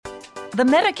The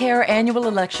Medicare annual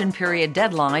election period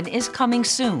deadline is coming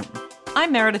soon.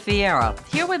 I'm Meredith Vieira,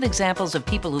 here with examples of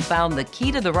people who found the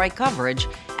key to the right coverage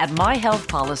at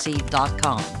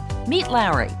myhealthpolicy.com. Meet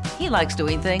Larry. He likes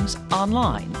doing things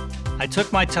online. I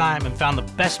took my time and found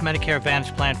the best Medicare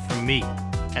Advantage plan for me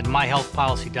at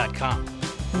myhealthpolicy.com.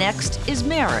 Next is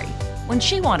Mary. When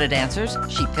she wanted answers,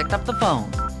 she picked up the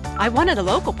phone. I wanted a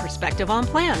local perspective on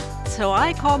plan, so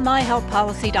I called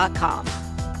myhealthpolicy.com.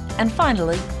 And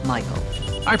finally, Michael.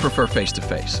 I prefer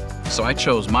face-to-face, so I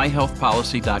chose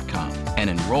myhealthpolicy.com and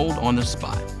enrolled on the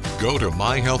spot. Go to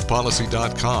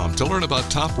myhealthpolicy.com to learn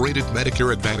about top-rated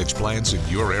Medicare Advantage plans in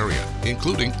your area,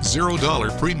 including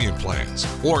 $0 premium plans.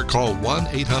 Or call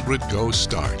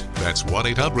 1-800-GO-START. That's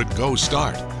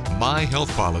 1-800-GO-START.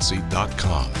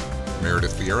 myhealthpolicy.com.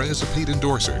 Meredith Vieira is a paid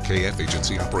endorser. KF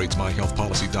Agency operates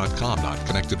myhealthpolicy.com, not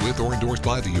connected with or endorsed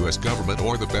by the U.S. government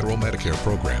or the federal Medicare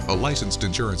program. A licensed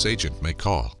insurance agent may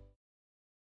call.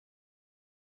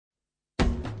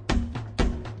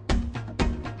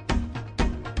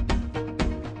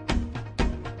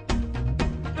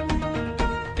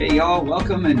 Hey y'all,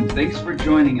 welcome and thanks for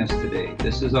joining us today.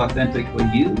 This is Authentically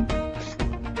You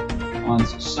on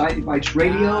Society Bites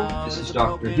Radio. This is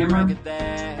Dr. Himmer,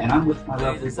 and I'm with my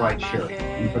lovely bride Sherry.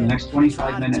 And for the next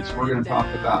 25 minutes, we're going to talk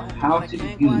about how to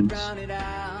use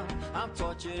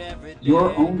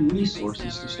your own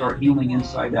resources to start healing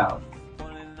inside out.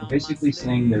 We're basically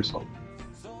saying there's hope.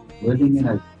 Living in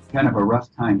a kind of a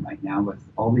rough time right now with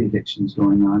all the addictions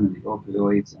going on and the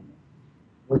opioids and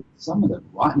with some of the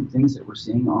rotten things that we're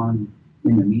seeing on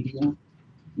in the media, you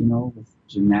know, with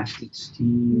gymnastics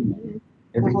team and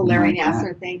the whole Larry like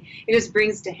Nassar thing. It just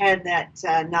brings to head that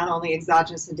not only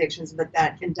exogenous addictions, but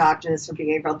that endogenous or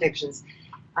behavioral addictions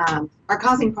are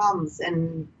causing problems,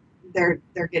 and they're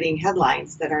getting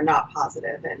headlines that are not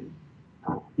positive. And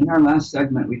in our last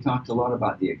segment, we talked a lot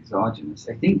about the exogenous.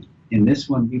 I think in this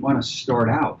one, we want to start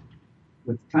out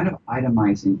with kind of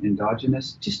itemizing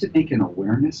endogenous, just to make an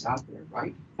awareness out there,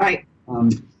 right? Right.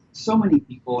 So many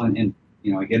people, and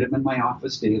you know, I get them in my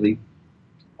office daily.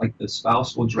 Like the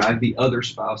spouse will drag the other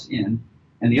spouse in,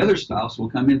 and the other spouse will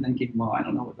come in thinking, well, I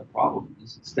don't know what the problem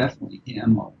is. It's definitely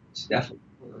him, or it's definitely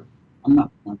her. I'm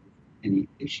not going to have any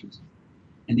issues.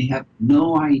 And they have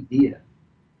no idea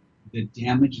the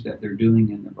damage that they're doing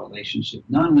in the relationship,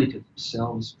 not only to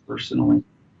themselves personally,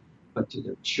 but to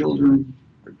their children,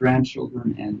 their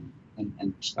grandchildren, and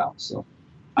their spouse. So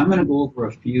I'm going to go over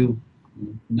a few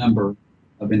number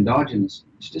of endogenous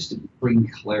things just to bring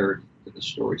clarity to the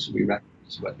story so we recognize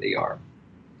what they are.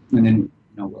 And then,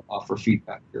 we'll offer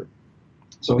feedback here.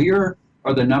 So here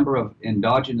are the number of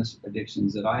endogenous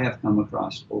addictions that I have come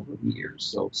across over the years.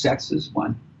 So sex is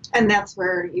one. And that's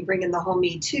where you bring in the whole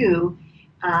Me Too.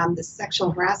 The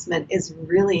sexual harassment is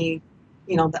really,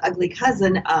 the ugly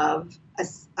cousin of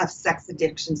sex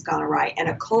addictions gone awry, and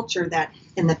a culture that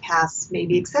in the past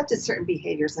maybe accepted certain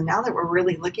behaviors. And now that we're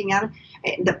really looking at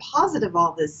it, the positive of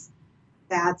all this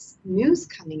bad news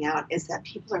coming out is that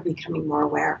people are becoming more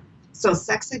aware. So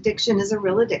sex addiction is a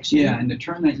real addiction. Yeah, and the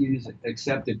term that you use,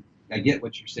 accepted, I get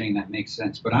what you're saying, that makes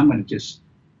sense, but I'm going to just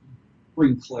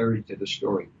bring clarity to the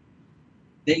story.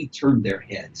 They turned their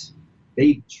heads.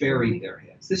 They buried their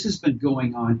heads. This has been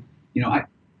going on,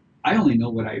 I only know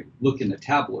what I look in the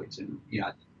tabloids and,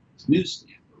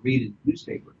 newsstand or read in the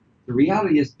newspaper. The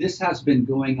reality is this has been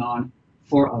going on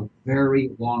for a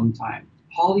very long time.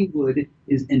 Hollywood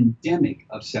is endemic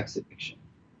of sex addiction.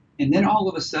 And then all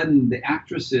of a sudden, the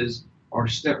actresses are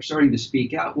starting to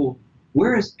speak out. Well,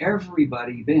 where has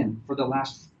everybody been for the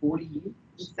last 40 years?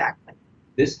 Exactly.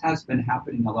 This has been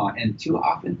happening a lot. And too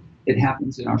often, it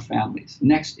happens in our families.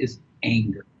 Next is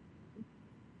anger.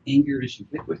 Anger is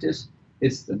ubiquitous.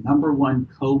 It's the number one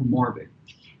comorbid.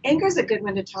 Anger is a good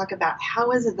one to talk about.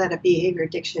 How is it that a behavior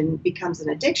addiction becomes an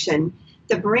addiction?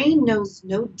 The brain knows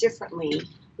no differently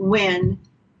when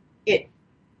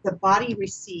the body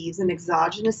receives an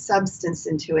exogenous substance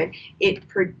into it. It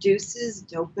produces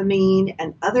dopamine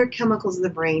and other chemicals in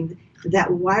the brain that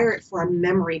wire it for a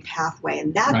memory pathway,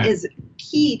 and that is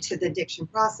key to the addiction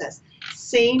process.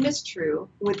 Same is true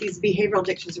with these behavioral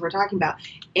addictions that we're talking about.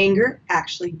 Anger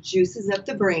actually juices up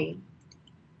the brain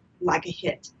like a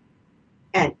hit,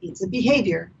 and it's a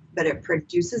behavior, but it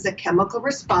produces a chemical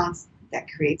response that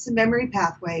creates a memory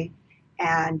pathway.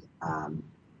 And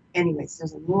anyways,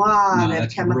 there's a lot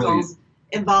of chemicals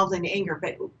involved in anger,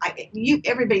 but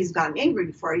everybody's gotten angry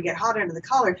before. You get hot under the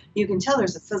collar, you can tell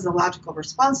there's a physiological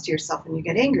response to yourself when you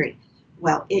get angry.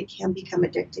 Well, it can become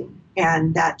addicting,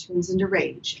 and that turns into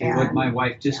rage. And what my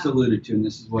wife just alluded to, and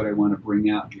this is what I want to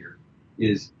bring out here,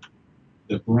 is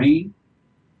the brain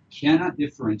cannot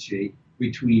differentiate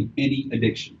between any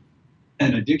addiction.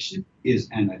 An addiction is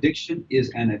an addiction is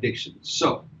an addiction.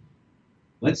 So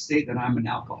let's say that I'm an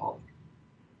alcoholic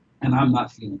and I'm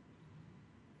not feeling it.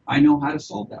 I know how to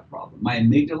solve that problem. My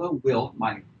amygdala will,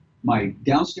 my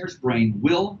downstairs brain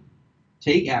will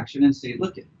take action and say,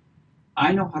 look,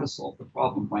 I know how to solve the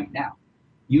problem right now.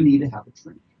 You need to have a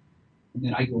drink. And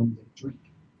then I go and get a drink.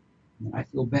 And then I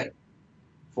feel better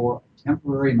for a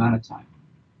temporary amount of time.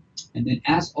 And then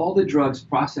as all the drugs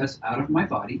process out of my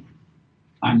body,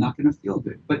 I'm not going to feel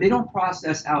good. But they don't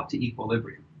process out to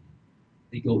equilibrium.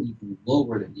 They go even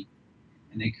lower than equilibrium.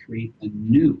 And they create a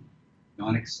new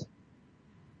non-acceptable.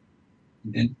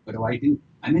 And then what do?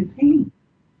 I'm in pain.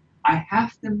 I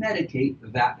have to medicate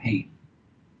that pain.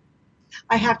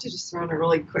 I have to just throw in a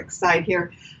really quick side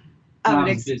here. I'm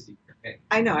busy. Okay.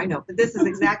 I know, but this is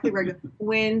exactly where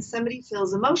when somebody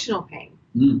feels emotional pain,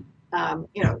 I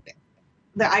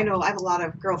know I have a lot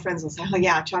of girlfriends will say, oh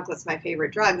yeah, chocolate's my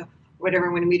favorite drug,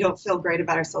 whatever. When we don't feel great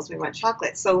about ourselves, we want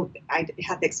chocolate. So I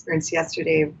had the experience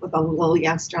yesterday with a little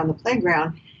youngster on the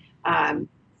playground,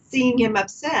 seeing him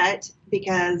upset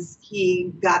because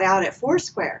he got out at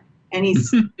Foursquare. And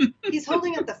he's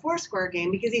holding up the Foursquare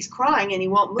game because he's crying and he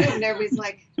won't move. And everybody's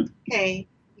like, okay,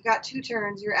 you got 2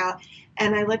 turns, you're out.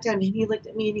 And I looked at him and he looked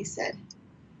at me and he said,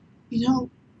 you know,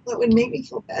 what would make me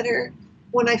feel better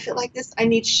when I feel like this? I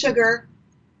need sugar.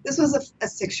 This was a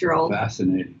 6-year-old.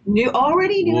 Fascinating.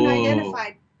 Already knew and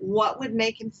identified what would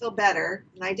make him feel better.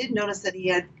 And I did notice that he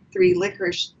had 3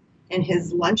 licorice in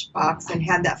his lunchbox and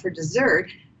had that for dessert.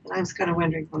 And I was kind of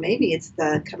wondering, well, maybe it's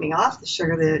the coming off the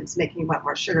sugar that's making you want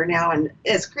more sugar now and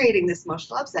is creating this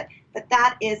emotional upset. But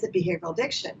that is a behavioral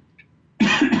addiction.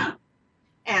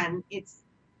 And it's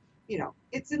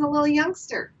in a little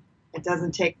youngster. It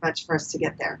doesn't take much for us to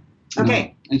get there.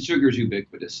 Okay. No, and sugar is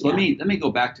ubiquitous. So Yeah. let me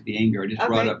go back to the anger. I just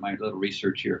brought up my little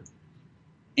research here.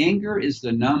 Anger is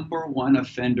the #1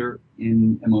 offender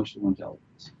in emotional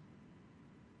intelligence.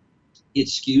 It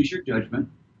skews your judgment.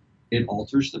 It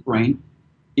alters the brain.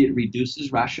 It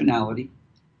reduces rationality.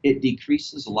 It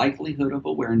decreases likelihood of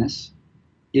awareness.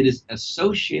 It is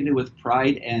associated with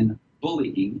pride and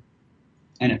bullying,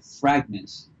 and it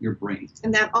fragments your brain.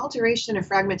 And that alteration or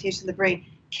fragmentation of the brain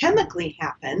chemically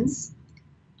happens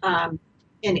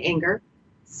in anger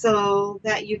so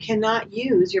that you cannot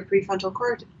use your prefrontal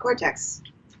cortex.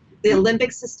 The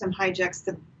limbic system hijacks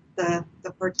the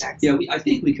cortex. Yeah, I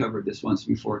think we covered this once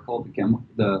before, called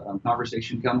the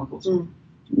conversation chemicals.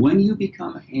 When you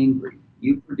become angry,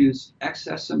 you produce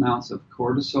excess amounts of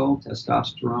cortisol,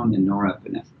 testosterone, and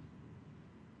norepinephrine.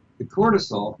 The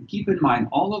cortisol, keep in mind,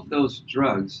 all of those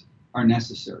drugs are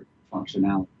necessary for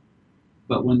functionality.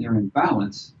 But when they're in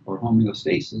balance or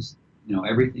homeostasis,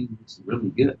 everything looks really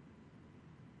good.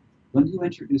 When you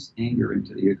introduce anger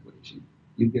into the equation,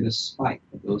 you get a spike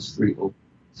of those 3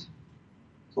 opioids.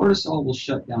 Cortisol will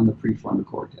shut down the prefrontal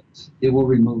cortex. It will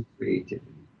remove creativity.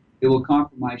 It will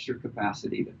compromise your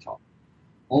capacity to talk.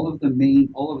 All of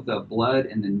the blood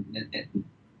and the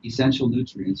essential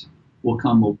nutrients will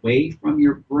come away from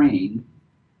your brain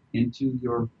into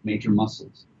your major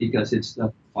muscles because it's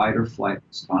the fight or flight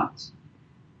response.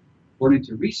 According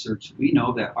to research, we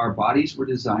know that our bodies were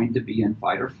designed to be in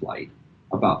fight or flight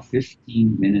about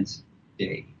 15 minutes a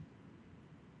day.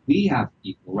 We have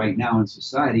people right now in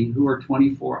society who are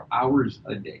 24 hours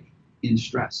a day in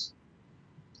stress,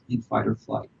 in fight or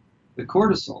flight. The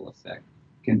cortisol effect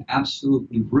can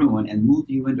absolutely ruin and move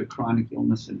you into chronic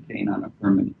illness and pain on a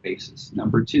permanent basis.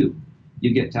 #2,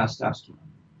 you get testosterone.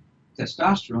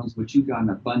 Testosterone is what you got an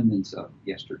abundance of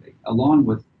yesterday, along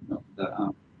with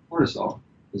the cortisol,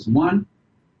 is 1,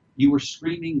 you were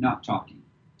screaming, not talking.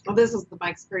 Well, this is my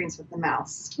experience with the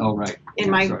mouse. Oh, right. In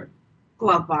my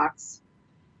glove box,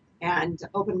 and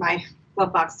opened my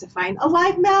glove box to find a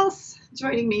live mouse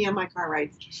joining me on my car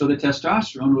ride. So the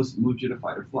testosterone moved you to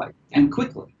fight or flight, and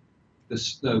quickly.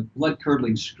 The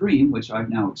blood-curdling scream, which I've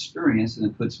now experienced, and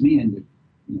it puts me into,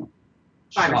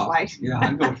 Fight or shock. flight. Yeah,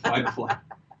 I go fight or flight.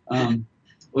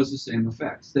 Was the same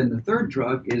effects. Then the 3rd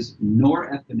drug is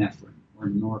norepinephrine or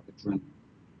noradrenaline.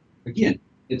 Again,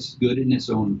 it's good in its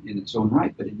own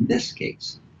right, but in this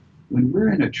case, when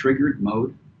we're in a triggered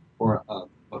mode or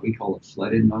what we call a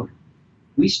flooded mode,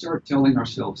 we start telling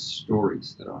ourselves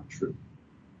stories that aren't true,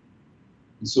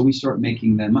 and so we start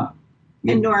making them up.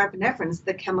 And norepinephrine is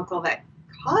the chemical that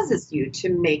causes you to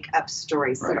make up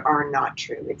stories Right. that are not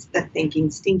true. It's the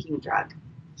stinking drug.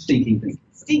 Stinking thinking.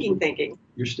 Stinking thinking.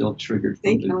 You're still triggered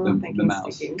from the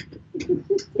mouse. Stinking.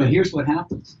 But here's what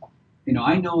happens.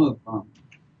 I know of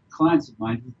clients of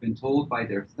mine who've been told by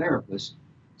their therapist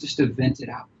just to vent it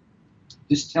out.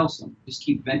 Just tell someone, just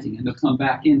keep venting, and they'll come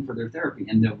back in for their therapy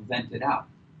and they'll vent it out.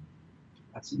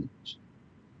 That's an addiction.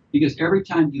 Because every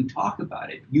time you talk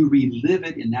about it, you relive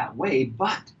it in that way.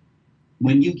 But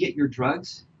when you get your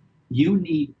drugs, you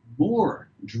need more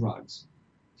drugs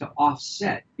to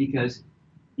offset because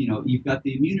you've got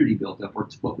the immunity built up, or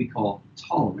what we call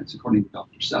tolerance, according to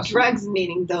Dr. Sussman. Drugs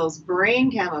meaning those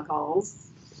brain chemicals.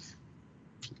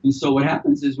 And so what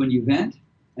happens is when you vent,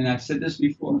 and I've said this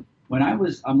before, I'm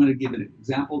going to give an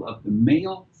example of the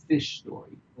male fish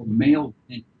story, or male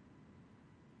venting.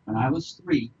 When I was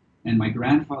 3 and my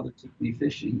grandfather took me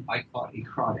fishing, I caught a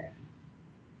crawdad.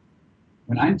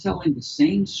 When I'm telling the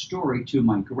same story to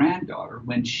my granddaughter,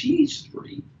 when she's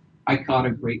 3, I caught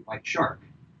a great white shark.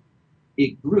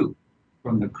 It grew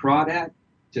from the crawdad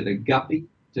to the guppy,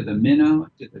 to the minnow,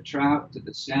 to the trout, to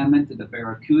the salmon, to the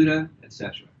barracuda,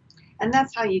 etc. And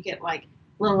that's how you get like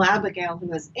little Abigail, who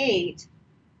was 8,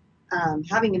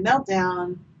 having a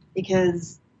meltdown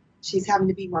because she's having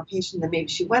to be more patient than maybe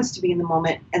she wants to be in the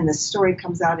moment. And the story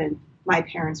comes out in "My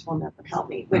parents will never help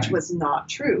me," which was not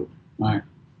true. Right.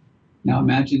 Now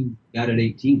imagine that at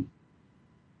 18.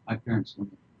 My parents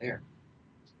weren't there.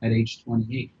 At age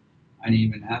 28, I didn't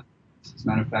even have this. As a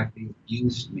matter of fact, they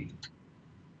abused me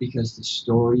because the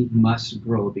story must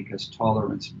grow because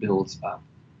tolerance builds up.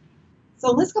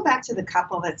 So let's go back to the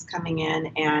couple that's coming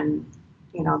in and,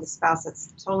 the spouse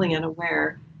that's totally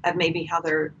unaware of maybe how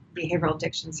their behavioral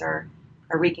addictions are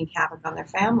wreaking havoc on their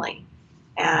family.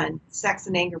 And sex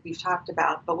and anger we've talked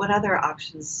about, but what other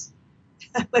options,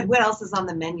 what else is on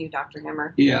the menu, Dr.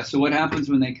 Nimmer? Yeah, so what happens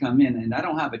when they come in, and I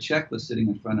don't have a checklist sitting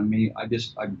in front of me, I'm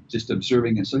just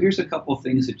observing it. So here's a couple of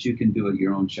things that you can do at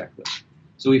your own checklist.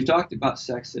 So we've talked about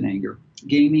sex and anger.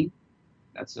 Gaming,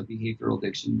 that's a behavioral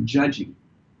addiction. Judging.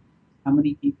 How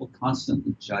many people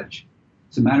constantly judge?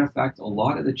 As a matter of fact, a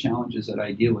lot of the challenges that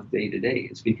I deal with day to day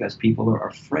is because people are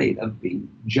afraid of being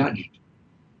judged.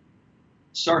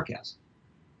 Sarcasm,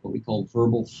 what we call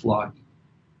verbal flogging.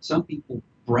 Some people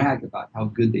brag about how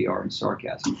good they are in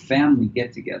sarcasm. Family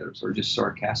get-togethers are just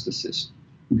sarcasticists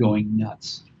going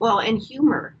nuts. Well, and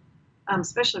humor,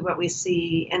 especially what we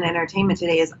see in entertainment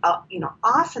today, is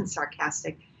often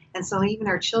sarcastic, and so even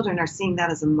our children are seeing that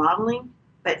as a modeling.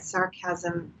 But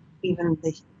sarcasm, even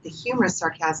the humorous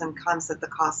sarcasm, comes at the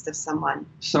cost of someone.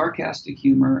 Sarcastic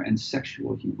humor and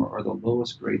sexual humor are the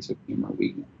lowest grades of humor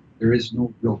we know. There is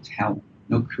no real talent,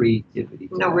 no creativity.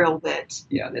 No real wit.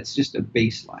 Yeah, that's just a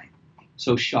baseline.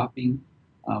 So shopping,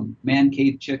 man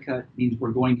cave chick hut means we're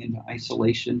going into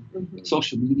isolation. Mm-hmm.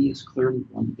 Social media is clearly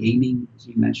one. Gaming, as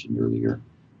we mentioned earlier.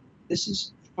 This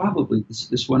is probably,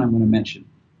 this one I'm going to mention,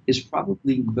 is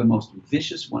probably the most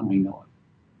vicious one I know of.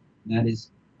 And that is,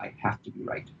 I have to be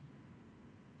right.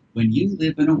 When you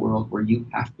live in a world where you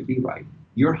have to be right,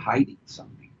 you're hiding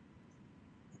something.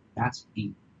 That's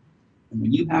pain. And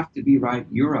when you have to be right,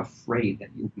 you're afraid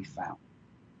that you'll be found.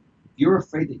 If you're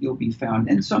afraid that you'll be found,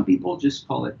 and some people just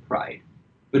call it pride,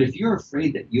 but if you're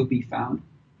afraid that you'll be found,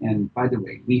 and by the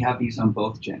way, we have these on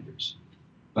both genders,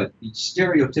 but the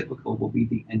stereotypical will be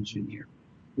the engineer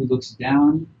who looks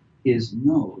down his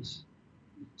nose,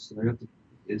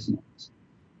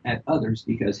 at others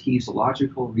because he's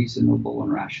logical, reasonable,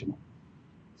 and rational.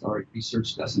 Sorry,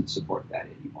 research doesn't support that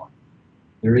anymore.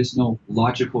 There is no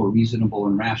logical, reasonable,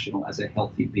 and rational as a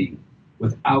healthy being.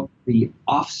 Without the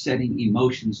offsetting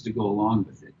emotions to go along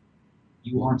with it,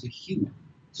 you aren't a human.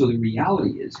 So the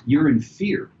reality is you're in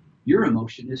fear. Your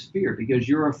emotion is fear because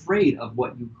you're afraid of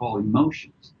what you call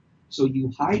emotions. So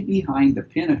you hide behind the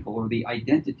pinnacle or the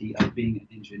identity of being an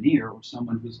engineer or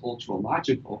someone who's ultra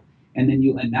logical, and then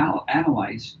you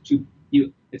analyze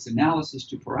it's analysis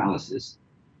to paralysis,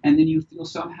 and then you feel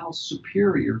somehow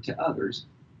superior to others.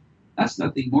 That's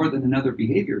nothing more than another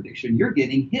behavior addiction. You're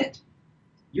getting hit.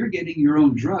 You're getting your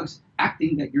own drugs,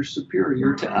 acting that you're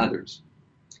superior to others.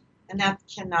 And that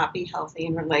cannot be healthy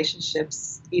in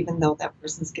relationships, even though that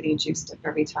person's getting juiced up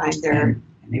every time they're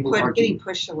getting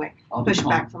pushed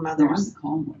back from others. No, I'm the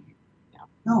calm one here. Yeah.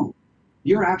 No,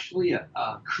 you're actually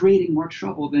creating more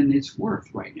trouble than it's worth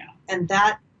right now. And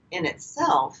that in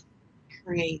itself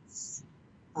creates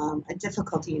a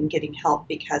difficulty in getting help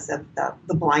because of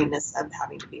the blindness of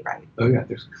having to be right. Oh yeah,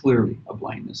 there's clearly a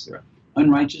blindness there.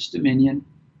 Unrighteous dominion,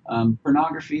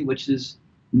 pornography, which is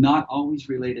not always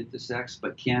related to sex,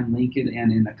 but can link it.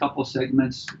 And in a couple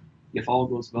segments, if all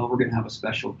goes well, we're going to have a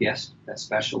special guest that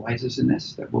specializes in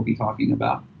this that we'll be talking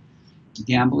about.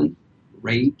 Gambling,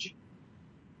 rage.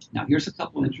 Now, here's a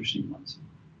couple interesting ones.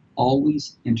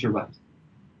 Always interrupting,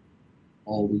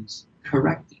 always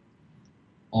correcting,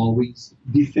 always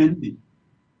defending.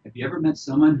 Have you ever met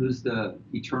someone who's the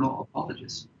eternal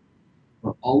apologist?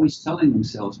 Or always telling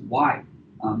themselves why?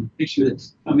 Picture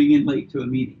this, coming in late to a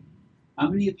meeting. How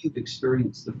many of you have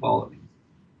experienced the following?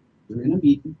 You're in a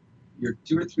meeting, you're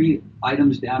 2 or 3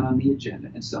 items down on the agenda,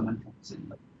 and someone comes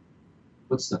in.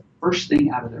 What's the first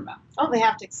thing out of their mouth? Oh, they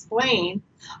have to explain.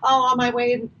 Oh, on my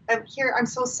way here, I'm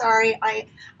so sorry. I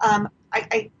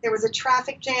there was a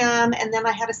traffic jam, and then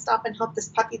I had to stop and help this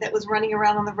puppy that was running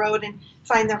around on the road and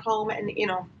find their home. And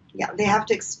they have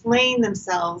to explain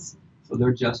themselves. So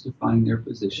they're justifying their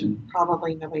position.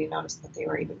 Probably nobody noticed that they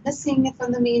were even missing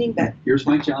from the meeting. But here's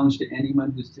my challenge to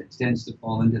anyone who tends to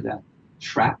fall into that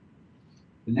trap.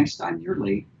 The next time you're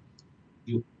late,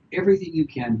 do everything you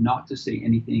can not to say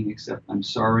anything except I'm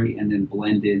sorry, and then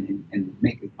blend in and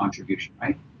make a contribution,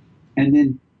 right? And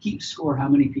then keep score how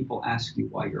many people ask you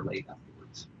why you're late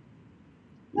afterwards.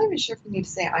 I'm not even sure if we need to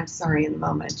say I'm sorry in the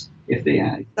moment. If they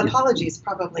ask. The apology is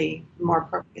probably more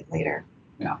appropriate later.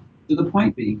 Yeah. So the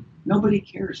point being, nobody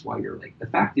cares why you're late. The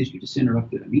fact is you just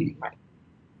interrupted a meeting. Right.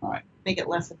 All right. Make it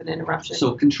less of an interruption.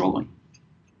 So controlling.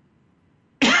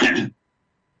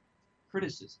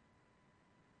 Criticism.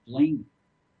 Blaming.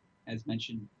 As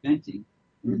mentioned, venting.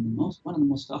 And one of the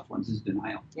most tough ones is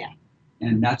denial. Yeah.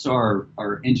 And that's our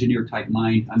engineer type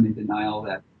mind. I'm in denial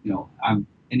that,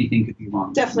 anything could be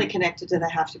wrong. Definitely connected to the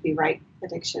have to be right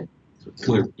addiction. So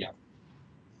clear, yeah.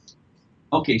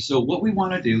 Okay, so what we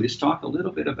want to do is talk a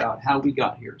little bit about how we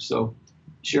got here. So,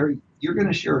 Sherry, you're going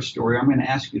to share a story. I'm going to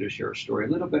ask you to share a story, a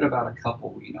little bit about a couple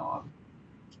we know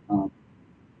of.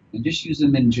 And just use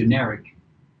them in the generic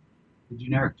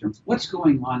terms. What's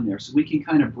going on there? So we can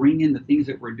kind of bring in the things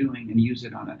that we're doing and use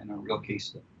it in a real case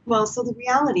study. Well, so the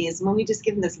reality is when we just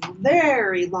given this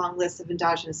very long list of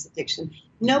endogenous addiction,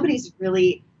 nobody's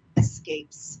really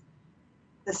escapes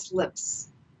the slips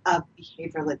of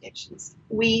behavioral addictions.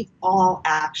 We've all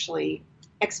actually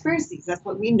experienced these. That's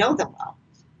what we know them well.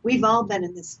 We've all been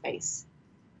in this space,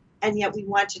 and yet we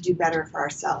want to do better for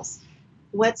ourselves.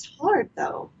 What's hard,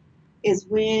 though, is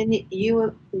when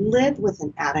you live with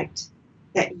an addict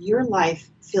that your life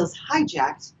feels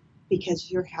hijacked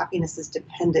because your happiness is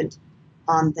dependent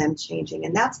on them changing.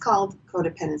 And that's called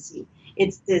codependency.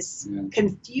 It's this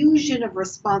confusion of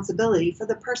responsibility for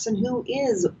the person who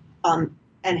is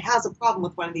and has a problem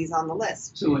with one of these on the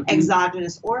list, so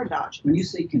exogenous or endogenous. When you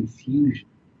say confusion,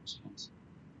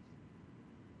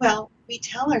 well, we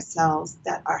tell ourselves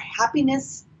that our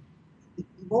happiness, we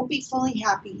won't be fully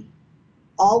happy,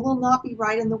 all will not be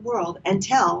right in the world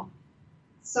until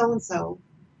so-and-so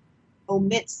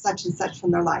omits such and such from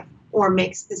their life or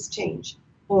makes this change,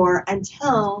 or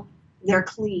until they're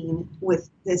clean with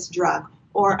this drug,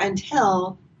 or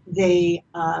until they,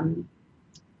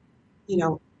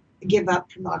 give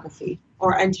up pornography,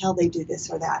 or until they do this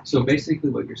or that. So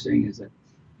basically what you're saying is that,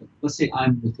 let's say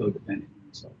I'm the codependent.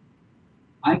 So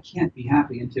I can't be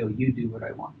happy until you do what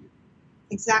I want you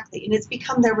to. Exactly. And it's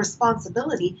become their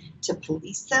responsibility to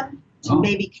police them, to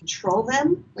maybe control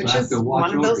them, which is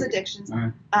one of those addictions.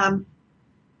 Right.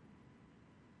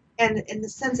 And in the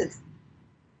sense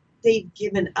they've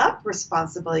given up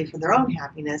responsibility for their own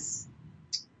happiness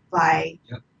by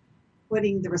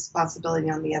putting the responsibility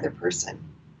on the other person.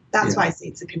 That's why I say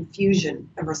it's a confusion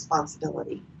of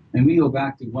responsibility. And we go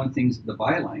back to one thing, the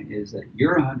byline is that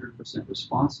you're 100%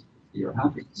 responsible for your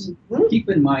happiness. Mm-hmm. Keep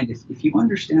in mind, if you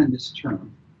understand this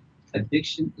term,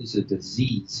 addiction is a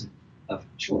disease of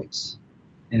choice.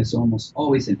 And it's almost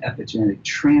always an epigenetic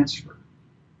transfer.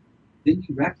 Then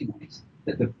you recognize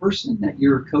that the person that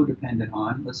you're codependent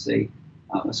on, let's say,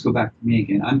 let's go back to me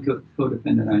again, I'm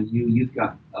codependent on you, you've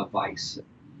got a vice,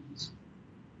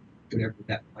 whatever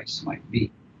that vice might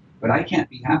be. But I can't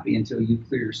be happy until you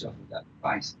clear yourself of that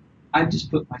vice. I've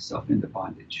just put myself into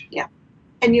bondage. Yeah.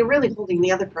 And you're really holding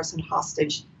the other person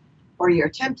hostage, or your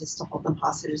attempt is to hold them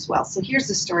hostage as well. So here's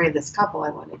the story of this couple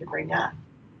I wanted to bring up,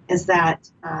 is that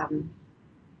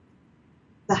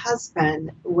the husband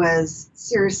was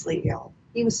seriously ill.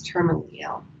 He was terminally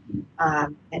ill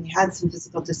and had some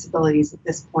physical disabilities at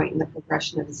this point in the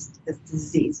progression of his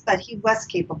disease, but he was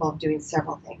capable of doing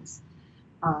several things.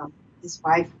 His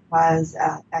wife was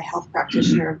a health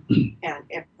practitioner and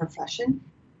a profession,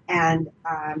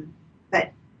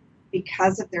 but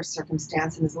because of their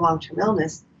circumstance and his long-term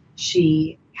illness,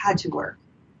 she had to work.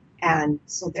 And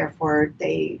so therefore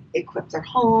they equipped their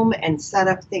home and set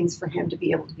up things for him to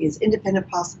be able to be as independent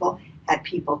as possible, had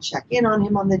people check in on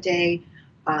him on the day.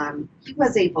 He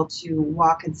was able to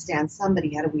walk and stand.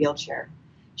 Somebody had a wheelchair.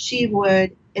 She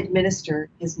would administer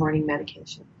his morning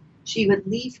medication. She would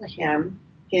leave for him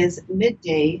his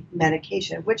midday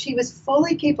medication, which he was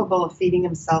fully capable of feeding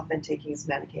himself and taking his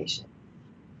medication.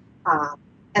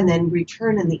 And then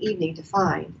return in the evening to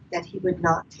find that he would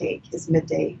not take his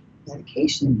midday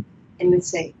medication and would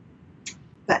say,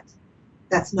 but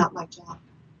that's not my job.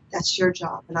 That's your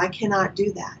job. And I cannot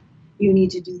do that you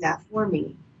need to do that for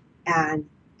me.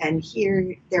 And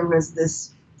here there was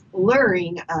this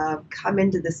luring of come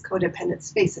into this codependent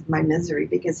space of my misery,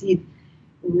 because he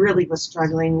really was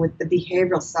struggling with the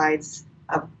behavioral sides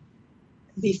of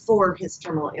before his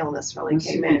terminal illness really Let's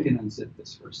see came if we in. can unzip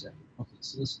this for a second. Okay,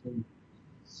 so let's go.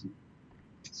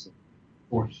 So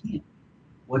for him,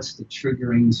 what's the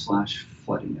triggering /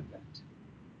 flooding event?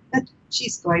 That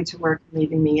she's going to work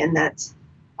leaving me, and that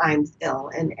I'm ill,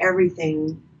 and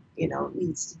everything,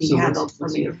 needs to be So handled for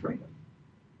what's me. he afraid of?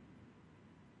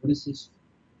 What is his?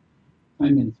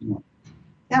 Chime in if you want.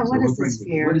 Yeah, So what we'll is bring his it.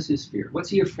 fear? What is his fear? What's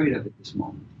he afraid of at this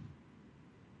moment?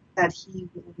 That he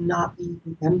will not be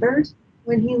remembered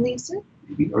when he leaves her.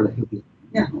 Maybe, or that he'll be.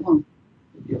 Yeah, hold on.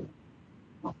 He'll be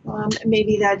alone.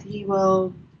 Maybe that he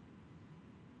will,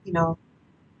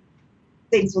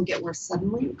 things will get worse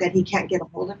suddenly, that he can't get a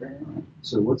hold of her. All right.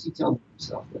 So what's he telling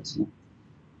himself? That's not.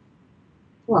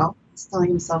 Well, he's telling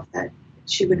himself that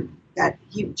she wouldn't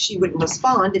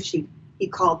respond if he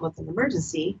called with an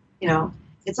emergency.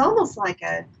 It's almost like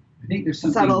a I think there's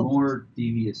something subtle. more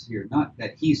devious here. Not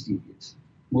that he's devious,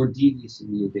 more devious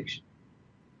in the addiction.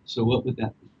 So what would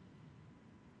that be?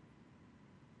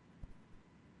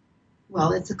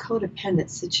 Well, it's a codependent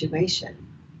situation.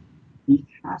 He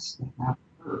has to have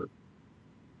her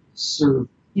serve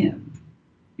him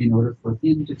in order for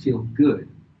him to feel good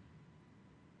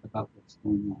about what's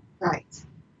going on. Right.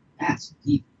 That's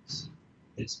devious.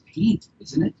 It's painful,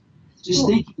 isn't it? Just Well-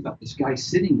 thinking about this guy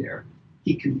sitting there.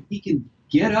 He can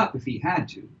get up if he had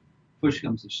to. Push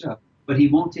comes to shove, but he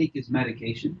won't take his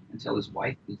medication until his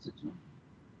wife gives it to him.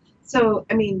 So,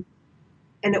 and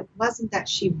it wasn't that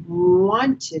she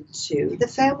wanted to. The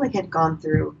family had gone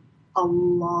through a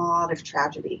lot of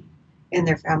tragedy in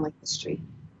their family history.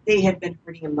 They had been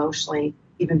hurting emotionally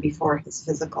even before his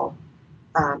physical,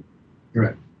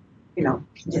 Correct. There's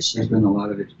condition. been a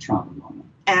lot of it trauma going on.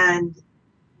 And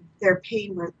their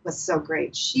pain was so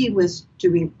great. She was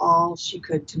doing all she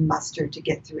could to muster to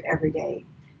get through every day,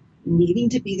 needing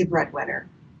to be the breadwinner,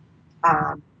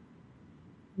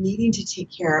 needing to take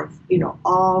care of,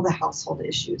 all the household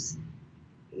issues,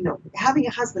 having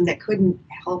a husband that couldn't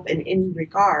help in any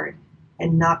regard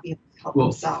and not be able to help Well,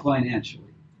 himself. financially.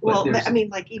 Well, there's-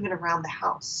 even around the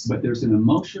house. But there's an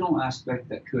emotional aspect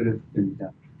that could have been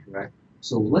done, correct?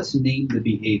 So let's name the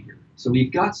behavior. So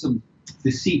we've got some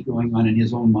deceit going on in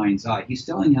his own mind's eye. He's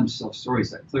telling himself stories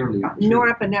that clearly aren't true.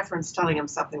 Norepinephrine's telling him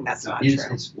something that's not it's,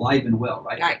 true. it's live and well,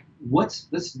 right? Right.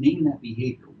 Let's name that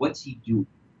behavior. What's he doing?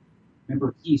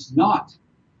 Remember, he's not,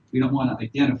 we don't want to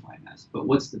identify him as, but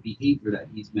what's the behavior that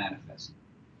he's manifesting?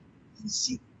 He's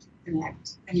seeking to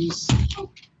connect, and he's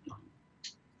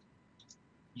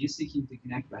Seeking to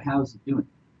connect, but how is he doing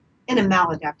it? In a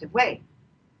maladaptive way.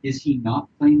 Is he not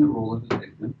playing the role of a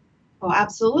victim? Oh,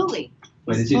 absolutely.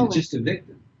 But is Totally. it just a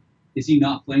victim? Is he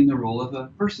not playing the role of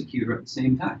a persecutor at the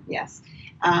same time? Yes.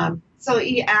 So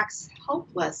he acts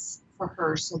helpless for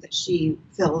her so that she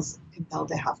feels compelled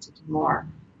to have to do more.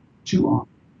 Too often,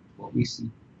 what we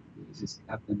see is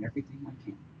I've done everything I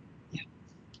can. Yeah.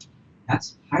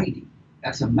 That's hiding.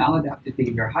 That's a maladaptive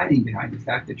behavior, hiding behind the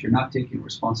fact that you're not taking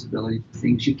responsibility for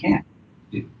things you can't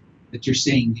do, that you're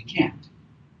saying you can't.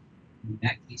 In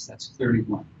that case, that's clearly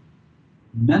one.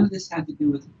 None of this had to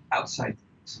do with outside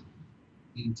things.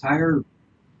 The entire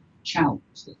challenge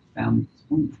that the family is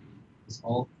going through is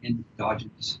all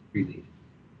endogenous related.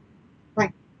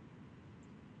 Right.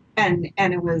 And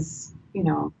it was,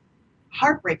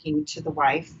 heartbreaking to the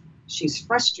wife. She's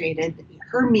frustrated.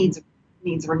 Her needs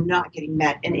were not getting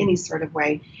met in any sort of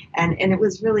way. And it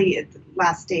was really at the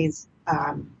last days,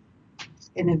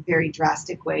 in a very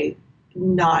drastic way,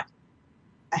 not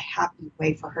a happy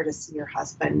way for her to see her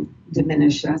husband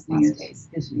diminish in his last days.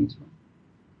 His needs were.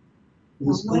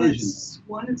 when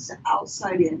it's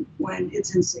outside in, when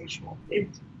it's insatiable. It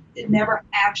never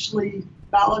actually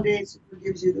validates or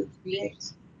gives you the 3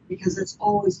 A's, because it's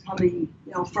always coming,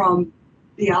 from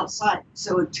the outside.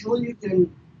 So until you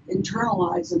can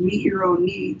internalize and meet your own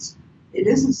needs, it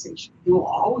is insatiable. You will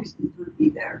always need her to be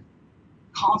there,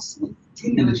 constantly,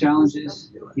 continually. And the challenge because it is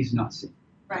doesn't do it. he's not seeing.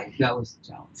 Right. That was the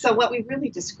challenge. So what we really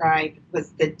described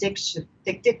was the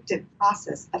addictive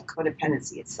process of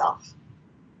codependency itself,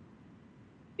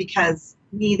 because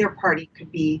neither party could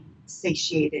be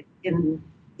satiated in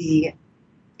the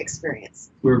experience.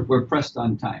 We're pressed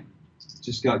on time.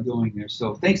 Just got going there.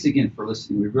 So thanks again for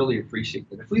listening. We really appreciate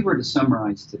that. If we were to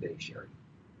summarize today, Sherry,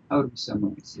 how would we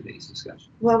summarize today's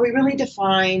discussion? Well, we really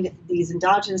defined these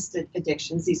endogenous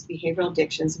addictions, these behavioral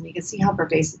addictions, and you can see how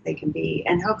pervasive they can be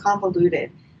and how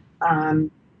convoluted,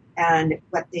 and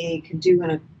what they can do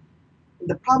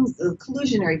the problems, the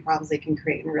collusionary problems they can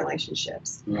create in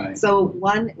relationships. Right. So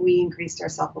one, we increased our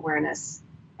self-awareness,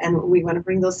 and we want to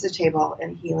bring those to the table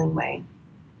in a healing way.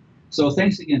 So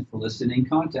thanks again for listening.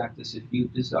 Contact us if you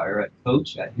desire at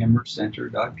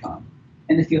coach@himmercenter.com.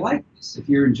 And if you like this, if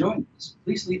you're enjoying this,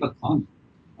 please leave a comment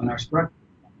on our spread.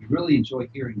 We really enjoy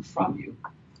hearing from you.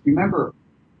 Remember,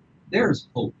 there's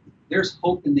hope. There's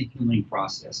hope in the healing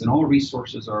process, and all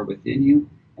resources are within you.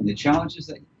 And the challenges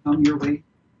that come your way,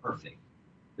 perfect.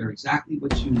 They're exactly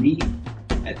what you need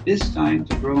at this time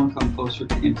to grow and come closer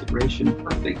to integration.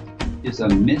 Perfect is a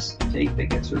mistake that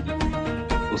gets her done.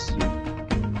 We'll see you.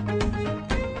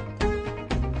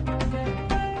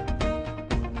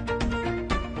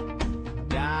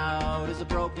 Doubt is a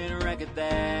broken record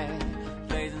that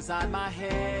plays inside my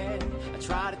head. I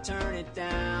try to turn it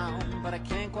down, but I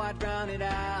can't quite drown it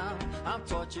out. I'm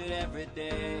tortured every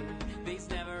day. These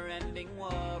never-ending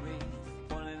worries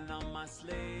pulling on my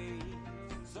sleeve.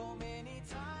 So many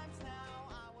times now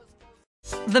I was...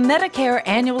 The Medicare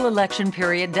annual election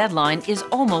period deadline is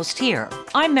almost here.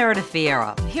 I'm Meredith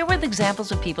Vieira, here with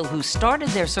examples of people who started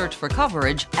their search for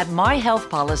coverage at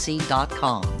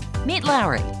myhealthpolicy.com. Meet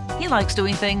Larry. He likes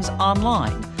doing things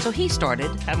online, so he started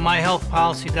At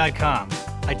myhealthpolicy.com,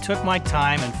 I took my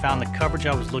time and found the coverage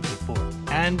I was looking for.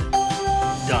 And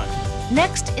done.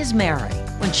 Next is Mary.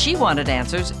 When she wanted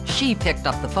answers, she picked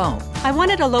up the phone. I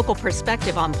wanted a local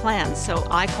perspective on plans, so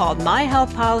I called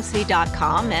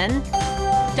myhealthpolicy.com and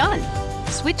done.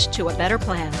 Switched to a better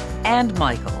plan. And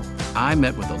Michael. I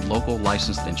met with a local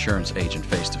licensed insurance agent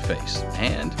face-to-face.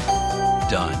 And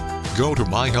done. Go to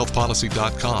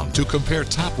myhealthpolicy.com to compare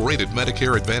top-rated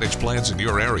Medicare Advantage plans in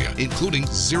your area, including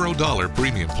 $0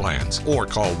 premium plans, or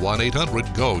call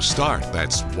 1-800-GO-START.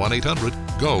 That's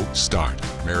 1-800-GO-START.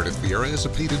 Meredith Vieira is a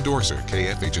paid endorser.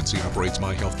 KF Agency operates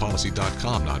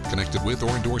myhealthpolicy.com, not connected with or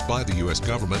endorsed by the U.S.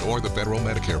 government or the federal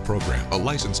Medicare program. A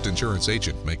licensed insurance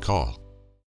agent may call.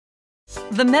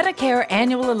 The Medicare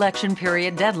annual election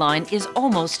period deadline is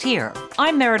almost here.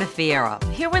 I'm Meredith Vieira,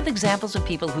 here with examples of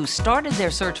people who started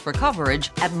their search for coverage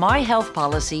at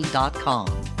myhealthpolicy.com.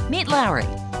 Meet Larry.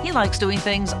 He likes doing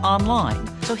things online,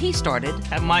 so he started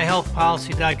At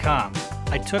myhealthpolicy.com,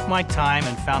 I took my time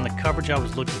and found the coverage I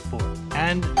was looking for.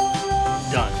 And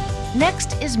done.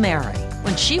 Next is Mary.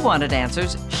 When she wanted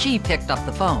answers, she picked up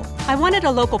the phone. I wanted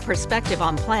a local perspective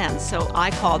on plans, so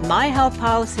I called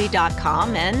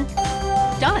myhealthpolicy.com and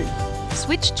done.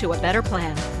 Switched to a better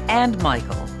plan. And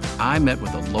Michael. I met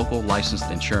with a local licensed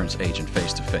insurance agent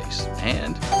face-to-face.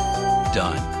 And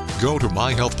done. Go to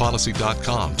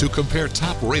myhealthpolicy.com to compare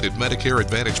top-rated Medicare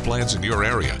Advantage plans in your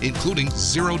area, including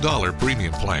 $0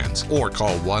 premium plans, or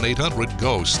call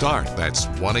 1-800-GO-START. That's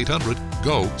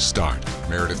 1-800-GO-START.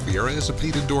 Meredith Vieira is a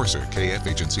paid endorser. KF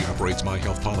Agency operates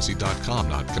myhealthpolicy.com,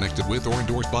 not connected with or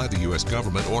endorsed by the U.S.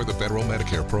 government or the federal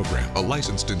Medicare program. A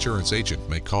licensed insurance agent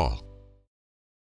may call.